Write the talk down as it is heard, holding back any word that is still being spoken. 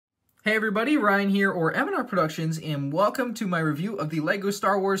Hey everybody, Ryan here, or MandRproductions, and welcome to my review of the LEGO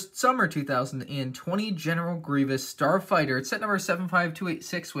Star Wars Summer 2020 General Grievous Starfighter. It's set number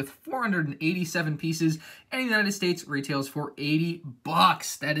 75286 with 487 pieces, and in the United States retails for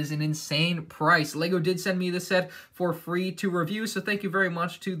 $80. That is an insane price. LEGO did send me this set for free to review, so thank you very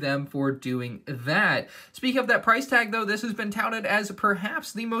much to them for doing that. Speaking of that price tag, though, this has been touted as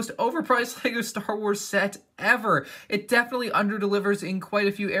perhaps the most overpriced LEGO Star Wars set ever. It definitely underdelivers in quite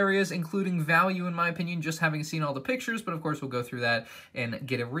a few areas, including value, in my opinion, just having seen all the pictures, but of course we'll go through that and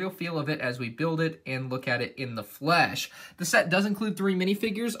get a real feel of it as we build it and look at it in the flesh. The set does include 3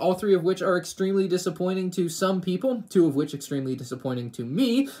 minifigures, all 3 of which are extremely disappointing to some people, 2 of which extremely disappointing to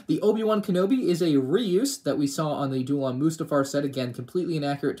me. The Obi-Wan Kenobi is a reuse that we saw on the Duel on Mustafar set, again, completely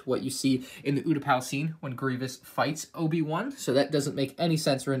inaccurate to what you see in the Utapau scene when Grievous fights Obi-Wan, so that doesn't make any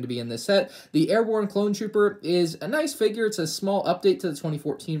sense for him to be in this set. The Airborne Clone Trooper is a nice figure. It's a small update to the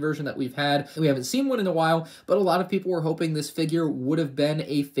 2014 version that we've had. We haven't seen one in a while, but a lot of people were hoping this figure would have been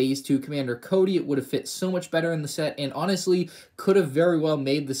a Phase 2 Commander Cody. It would have fit so much better in the set, and honestly, could have very well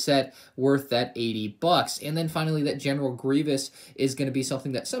made the set worth that $80. And then finally, that General Grievous is going to be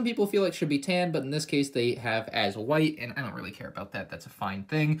something that some people feel like should be tan, but in this case, they have as white, and I don't really care about that. That's a fine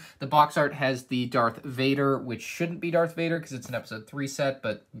thing. The box art has the Darth Vader, which shouldn't be Darth Vader because it's an Episode 3 set,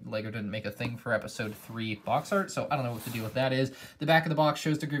 but LEGO didn't make a thing for Episode 3 box art, so I don't know what the deal with that is. The back of the box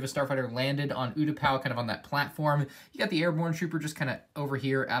shows the Grievous Starfighter landed on Utapau, kind of on that platform. You got the Airborne Trooper just kind of over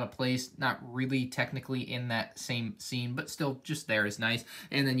here, out of place, not really technically in that same scene, but still just there is nice.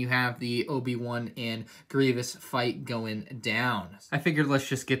 And then you have the Obi-Wan and Grievous fight going down. I figured let's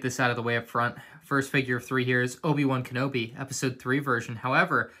just get this out of the way up front. First figure of 3 here is Obi-Wan Kenobi, Episode 3 version.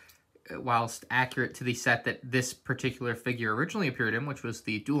 However, whilst accurate to the set that this particular figure originally appeared in, which was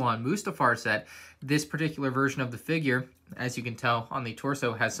the Duel on Mustafar set, this particular version of the figure, as you can tell on the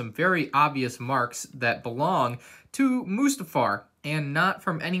torso, has some very obvious marks that belong to Mustafar and not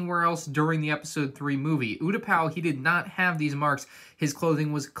from anywhere else during the Episode 3 movie. Utapau, he did not have these marks. His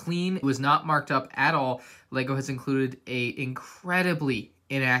clothing was clean. It was not marked up at all. LEGO has included a incredibly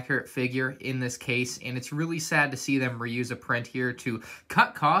inaccurate figure in this case, and it's really sad to see them reuse a print here to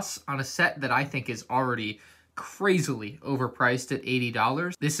cut costs on a set that I think is already crazily overpriced at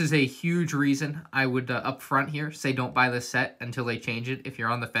 $80. This is a huge reason I would up front here say don't buy this set until they change it. If you're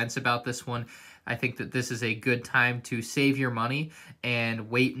on the fence about this one, I think that this is a good time to save your money and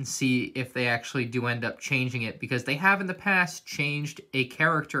wait and see if they actually do end up changing it, because they have in the past changed a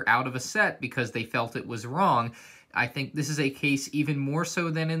character out of a set because they felt it was wrong. I think this is a case even more so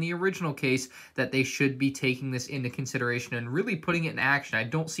than in the original case that they should be taking this into consideration and really putting it in action. I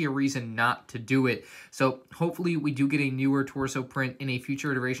don't see a reason not to do it. So hopefully we do get a newer torso print in a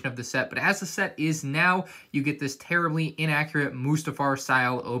future iteration of the set. But as the set is now, you get this terribly inaccurate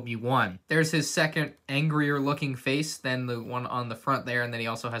Mustafar-style Obi-Wan. There's his second angrier looking face than the one on the front there. And then he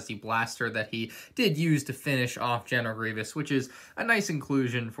also has the blaster that he did use to finish off General Grievous, which is a nice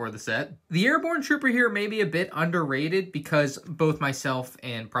inclusion for the set. The Airborne Trooper here may be a bit underrated because both myself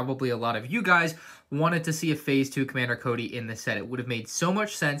and probably a lot of you guys wanted to see a Phase 2 Commander Cody in the set. It would have made so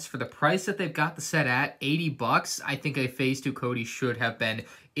much sense for the price that they've got the set at, $80. I think a Phase 2 Cody should have been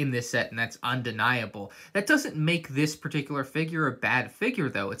in this set, and that's undeniable. That doesn't make this particular figure a bad figure,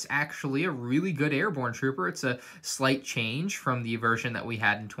 though. It's actually a really good Airborne Trooper. It's a slight change from the version that we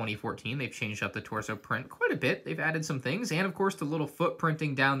had in 2014. They've changed up the torso print quite a bit. They've added some things, and of course the little foot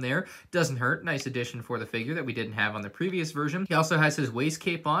printing down there doesn't hurt. Nice addition for the figure that we didn't have on the previous version. He also has his waist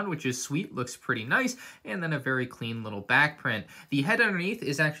cape on, which is sweet, looks pretty nice, and then a very clean little back print. The head underneath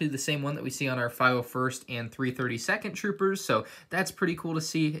is actually the same one that we see on our 501st and 332nd Troopers, so that's pretty cool to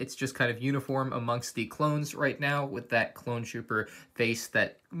see. It's just kind of uniform amongst the clones right now, with that clone trooper face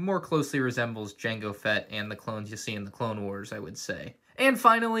that more closely resembles Jango Fett and the clones you see in the Clone Wars, I would say. And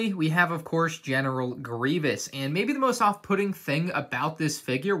finally, we have, of course, General Grievous. And maybe the most off-putting thing about this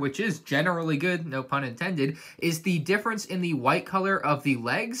figure, which is generally good, no pun intended, is the difference in the white color of the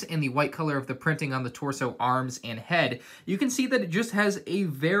legs and the white color of the printing on the torso, arms, and head. You can see that it just has a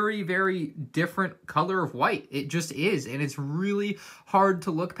very, very different color of white. It just is, and it's really hard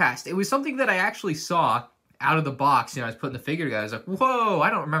to look past. It was something that I actually saw out of the box. You know, I was putting the figure together. I was like, whoa, I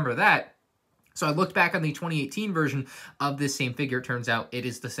don't remember that. So I looked back on the 2018 version of this same figure. It turns out it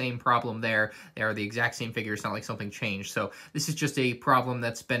is the same problem there. They are the exact same figure. It's not like something changed. So this is just a problem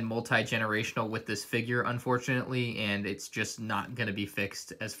that's been multi-generational with this figure, unfortunately, and it's just not going to be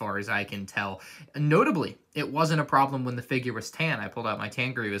fixed as far as I can tell. Notably, it wasn't a problem when the figure was tan. I pulled out my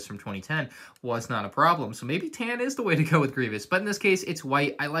tan Grievous from 2010. Was not a problem. So maybe tan is the way to go with Grievous. But in this case, it's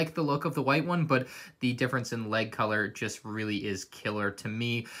white. I like the look of the white one, but the difference in leg color just really is killer to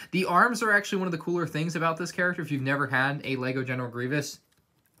me. The arms are actually one of the cooler things about this character. If you've never had a Lego General Grievous,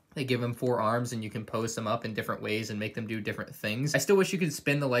 they give him 4 arms and you can pose them up in different ways and make them do different things. I still wish you could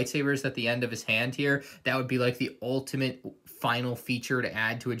spin the lightsabers at the end of his hand here. That would be like the ultimate final feature to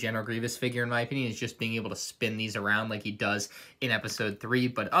add to a General Grievous figure, in my opinion, is just being able to spin these around like he does in Episode 3.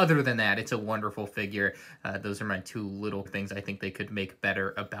 But other than that, it's a wonderful figure. Those are my 2 little things I think they could make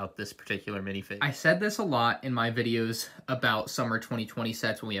better about this particular minifig. I said this a lot in my videos about Summer 2020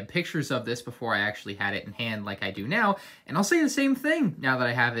 sets when we had pictures of this before I actually had it in hand like I do now, and I'll say the same thing now that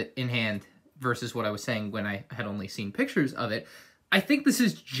I have it in hand versus what I was saying when I had only seen pictures of it. I think this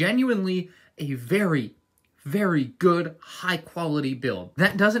is genuinely a very good, high-quality build.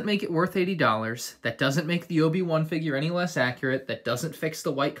 That doesn't make it worth $80. That doesn't make the Obi-Wan figure any less accurate. That doesn't fix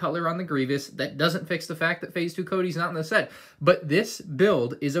the white color on the Grievous. That doesn't fix the fact that Phase 2 Cody's not in the set. But this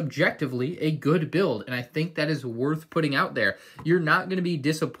build is objectively a good build, and I think that is worth putting out there. You're not going to be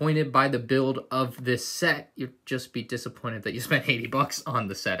disappointed by the build of this set. You'll just be disappointed that you spent 80 bucks on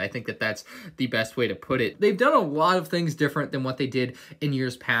the set. I think that that's the best way to put it. They've done a lot of things different than what they did in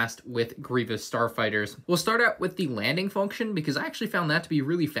years past with Grievous Starfighters. We'll start out with the landing function because I actually found that to be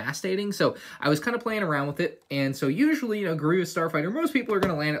really fascinating. So I was kind of playing around with it, and so usually, you know, Grievous Starfighter, most people are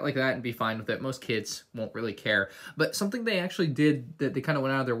going to land it like that and be fine with it. Most kids won't really care. But something they actually did that they kind of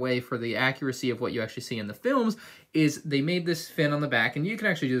went out of their way for the accuracy of what you actually see in the films is they made this fin on the back, and you can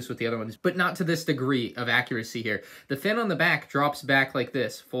actually do this with the other ones, but not to this degree of accuracy here. The fin on the back drops back like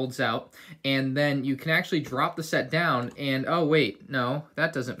this, folds out, and then you can actually drop the set down, and oh wait, no,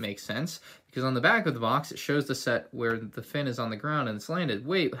 that doesn't make sense, because on the back of the box, it shows the set where the fin is on the ground and it's landed.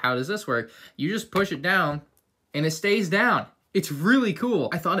 Wait, how does this work? You just push it down, and it stays down. It's really cool.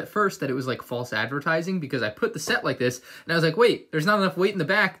 I thought at first that it was like false advertising because I put the set like this and I was like, wait, there's not enough weight in the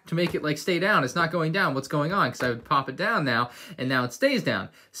back to make it like stay down. It's not going down. What's going on? Because I would pop it down now and now it stays down.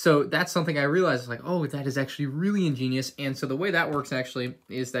 So that's something I realized, like, oh, that is actually really ingenious. And so the way that works actually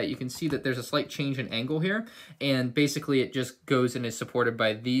is that you can see that there's a slight change in angle here. And basically it just goes and is supported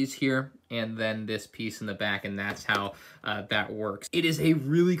by these here and then this piece in the back, and that's how that works. It is a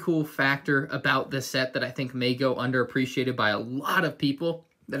really cool factor about this set that I think may go underappreciated by a lot of people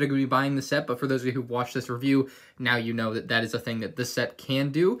that are going to be buying the set, but for those of you who watched this review, now you know that that is a thing that this set can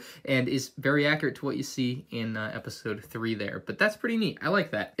do and is very accurate to what you see in episode 3 there. But that's pretty neat. I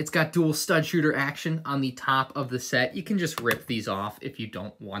like that. It's got dual stud shooter action on the top of the set. You can just rip these off if you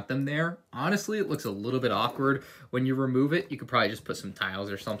don't want them there. Honestly, it looks a little bit awkward when you remove it. You could probably just put some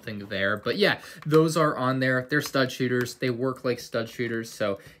tiles or something there. But yeah, those are on there. They're stud shooters. They work like stud shooters.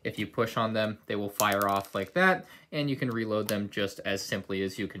 So if you push on them, they will fire off like that. And you can reload them just as simply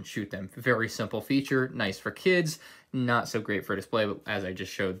as you can shoot them. Very simple feature, nice for kids, not so great for display, but as I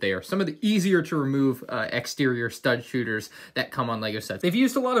just showed, they are some of the easier to remove exterior stud shooters that come on LEGO sets. They've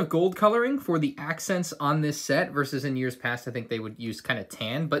used a lot of gold coloring for the accents on this set versus in years past, I think they would use kind of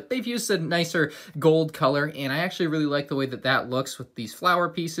tan, but they've used a nicer gold color, and I actually really like the way that that looks with these flower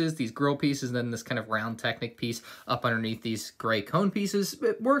pieces, these grill pieces, and then this kind of round Technic piece up underneath these gray cone pieces.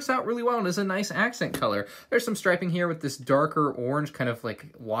 It works out really well and is a nice accent color. There's some striping here with this darker orange, kind of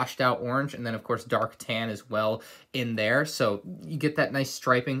like washed out orange, and then of course dark tan as well in there, so you get that nice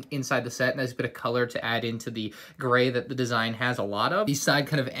striping inside the set, and there's a bit of color to add into the gray that the design has a lot of. These side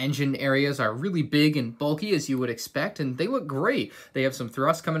kind of engine areas are really big and bulky as you would expect, and they look great. They have some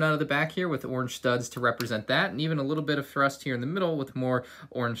thrust coming out of the back here with orange studs to represent that, and even a little bit of thrust here in the middle with more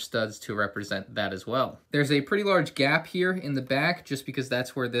orange studs to represent that as well. There's a pretty large gap here in the back just because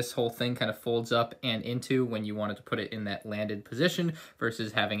that's where this whole thing kind of folds up and into when you wanted to put it in that landed position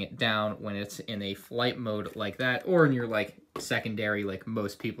versus having it down when it's in a flight mode like that, or in your like secondary, like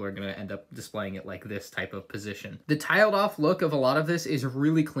most people are going to end up displaying it like this type of position. The tiled off look of a lot of this is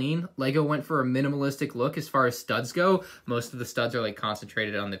really clean. LEGO went for a minimalistic look as far as studs go. Most of the studs are like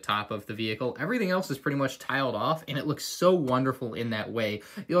concentrated on the top of the vehicle. Everything else is pretty much tiled off, and it looks so wonderful in that way.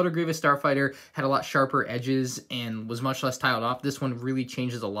 The older Grievous Starfighter had a lot sharper edges and was much less tiled off. This one really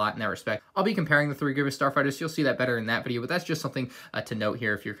changes a lot in that respect. I'll be comparing the 3 Grievous Starfighters. You'll see that better in that video, but that's just something to note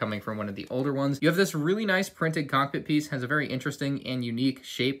here if you're coming from one of the older ones. You have this really nice printed cockpit piece, has a very very interesting and unique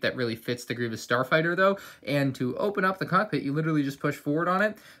shape that really fits the Grievous Starfighter though. And to open up the cockpit, you literally just push forward on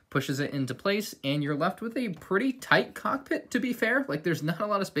it, pushes it into place, and you're left with a pretty tight cockpit, to be fair. Like, there's not a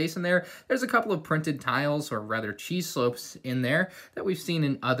lot of space in there. There's a couple of printed tiles, or rather cheese slopes in there that we've seen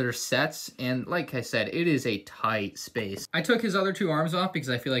in other sets, and like I said, it is a tight space. I took his other 2 arms off because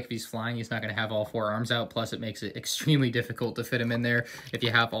I feel like if he's flying, he's not going to have all 4 arms out, plus it makes it extremely difficult to fit him in there if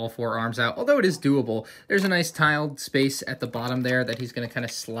you have all 4 arms out, although it is doable. There's a nice tiled space at the bottom there that he's going to kind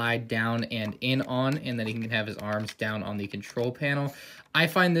of slide down and in on, and then he can have his arms down on the control panel. I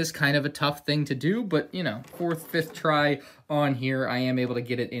find this kind of a tough thing to do, but, you know, 4th, 5th try on here, I am able to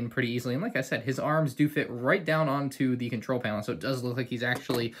get it in pretty easily. And like I said, his arms do fit right down onto the control panel, so it does look like he's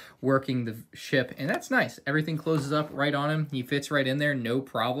actually working the ship, and that's nice. Everything closes up right on him. He fits right in there, no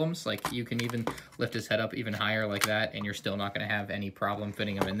problems. Like, you can even lift his head up even higher like that, and you're still not going to have any problem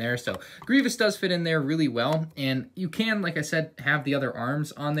fitting him in there. So Grievous does fit in there really well, and you can, like I said, have the other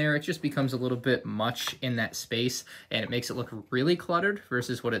arms on there. It just becomes a little bit much in that space, and it makes it look really cluttered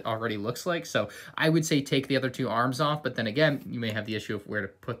versus what it already looks like. So I would say take the other 2 arms off, but then again, you may have the issue of where to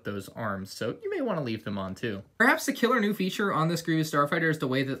put those arms, so you may want to leave them on too. Perhaps the killer new feature on this Grievous Starfighter is the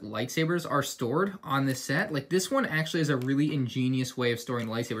way that lightsabers are stored on this set. Like, this one actually is a really ingenious way of storing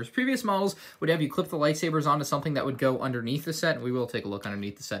the lightsabers. Previous models would have you clip the lightsabers onto something that would go underneath the set, and we will take a look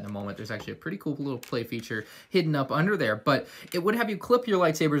underneath the set in a moment. There's actually a pretty cool little play feature hidden up under there, but it would have you clip your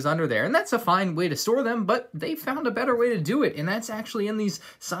lightsabers under there, and that's a fine way to store them, but they found a better way to do it, and that's actually in these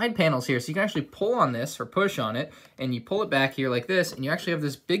side panels here. So you can actually pull on this or push on it, and you pull it back here like this, and you actually have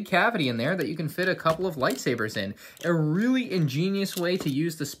this big cavity in there that you can fit a couple of lightsabers in. A really ingenious way to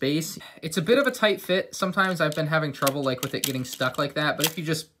use the space. It's a bit of a tight fit. Sometimes I've been having trouble like with it getting stuck like that, but if you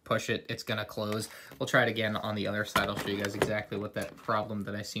just push it, it's gonna close. We'll try it again on the other side. I'll show you guys exactly what that problem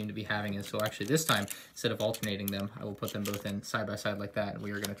that I seem to be having is. So actually this time, instead of alternating them, I will put them both in side by side like that, and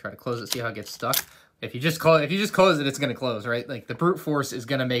we are gonna try to close it. See how it gets stuck? If you just close it, it's going to close, right? Like, the brute force is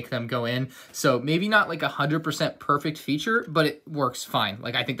going to make them go in. So maybe not like 100% perfect feature, but it works fine.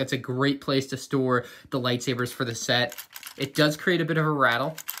 Like, I think that's a great place to store the lightsabers for the set. It does create a bit of a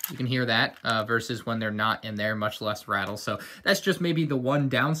rattle. You can hear that versus when they're not in there, much less rattle. So that's just maybe the one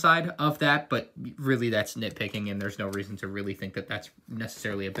downside of that, but really that's nitpicking, and there's no reason to really think that that's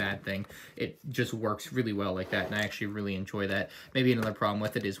necessarily a bad thing. It just works really well like that, and I actually really enjoy that. Maybe another problem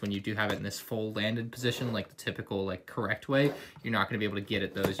with it is when you do have it in this full landed position, like the typical, like, correct way, you're not going to be able to get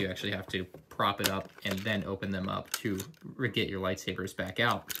at those. You actually have to prop it up and then open them up to get your lightsabers back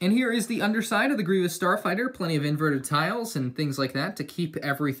out. And here is the underside of the Grievous Starfighter. Plenty of inverted tiles and things like that to keep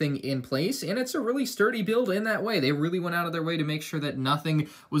everything in place, and it's a really sturdy build in that way. They really went out of their way to make sure that nothing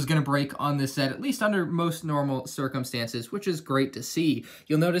was going to break on this set, at least under most normal circumstances, which is great to see.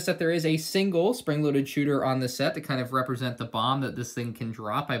 You'll notice that there is a single spring-loaded shooter on the set to kind of represent the bomb that this thing can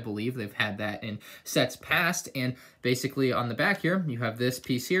drop. I believe they've had that in sets past, and basically on the back here, you have this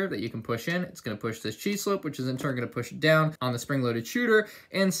piece here that you can push in. It's going to push this cheese slope, which is in turn going to push it down on the spring-loaded shooter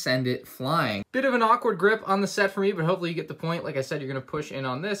and send it flying. Bit of an awkward grip on the set for me, but hopefully you get the point. Like I said, you're going to push in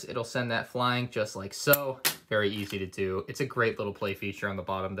on this. It'll send that flying just like so. Very easy to do. It's a great little play feature on the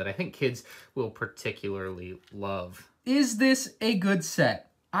bottom that I think kids will particularly love. Is this a good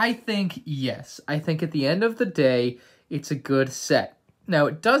set? I think yes. I think at the end of the day, it's a good set. Now,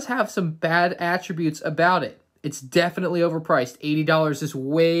 it does have some bad attributes about it. It's definitely overpriced. $80 is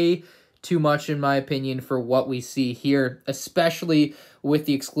way too much, in my opinion, for what we see here, especially with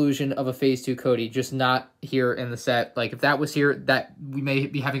the exclusion of a Phase 2 Cody, just not here in the set. Like, if that was here, that we may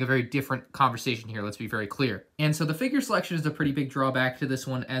be having a very different conversation here, let's be very clear. And so the figure selection is a pretty big drawback to this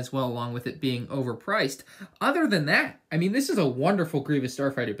one as well, along with it being overpriced. Other than that, I mean, this is a wonderful Grievous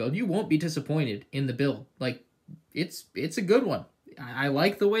Starfighter build. You won't be disappointed in the build. Like, it's a good one. I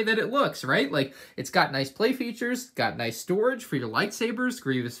like the way that it looks, right? Like, it's got nice play features, got nice storage for your lightsabers.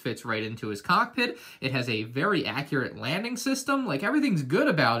 Grievous fits right into his cockpit. It has a very accurate landing system. Like, everything's good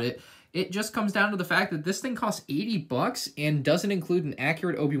about it. It just comes down to the fact that this thing costs $80 and doesn't include an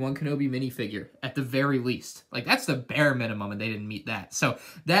accurate Obi-Wan Kenobi minifigure, at the very least. Like, that's the bare minimum, and they didn't meet that. So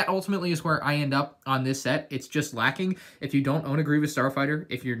that ultimately is where I end up on this set. It's just lacking. If you don't own a Grievous Starfighter,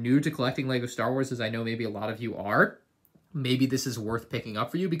 if you're new to collecting LEGO Star Wars, as I know maybe a lot of you are, maybe this is worth picking up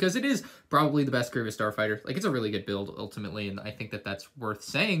for you, because it is probably the best Grievous Starfighter. Like, it's a really good build, ultimately, and I think that that's worth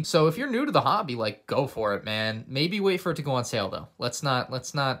saying. So if you're new to the hobby, like, go for it, man. Maybe wait for it to go on sale, though. Let's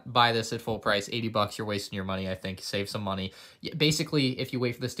not buy this at full price. $80, you're wasting your money, I think. Save some money. Basically, if you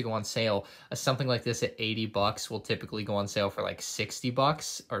wait for this to go on sale, something like this at $80 will typically go on sale for, like,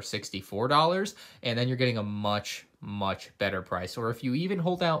 $60 or $64, and then you're getting a much much better price. Or if you even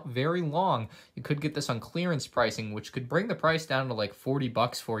hold out very long, you could get this on clearance pricing, which could bring the price down to like 40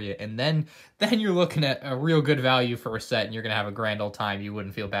 bucks for you. And then you're looking at a real good value for a set, and you're going to have a grand old time. You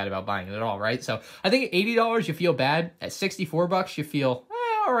wouldn't feel bad about buying it at all, right? So I think at $80, you feel bad. At 64 bucks, you feel,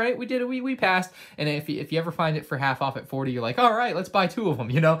 all right, we did it, we passed. And if you ever find it for half off at 40, you're like, all right, let's buy 2 of them,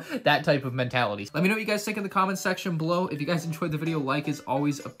 you know, that type of mentality. Let me know what you guys think in the comments section below. If you guys enjoyed the video, like is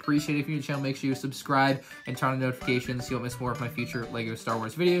always appreciated. If you're new to the channel, make sure you subscribe and turn on notifications so you don't miss more of my future LEGO Star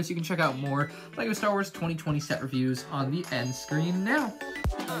Wars videos. You can check out more LEGO Star Wars 2020 set reviews on the end screen now.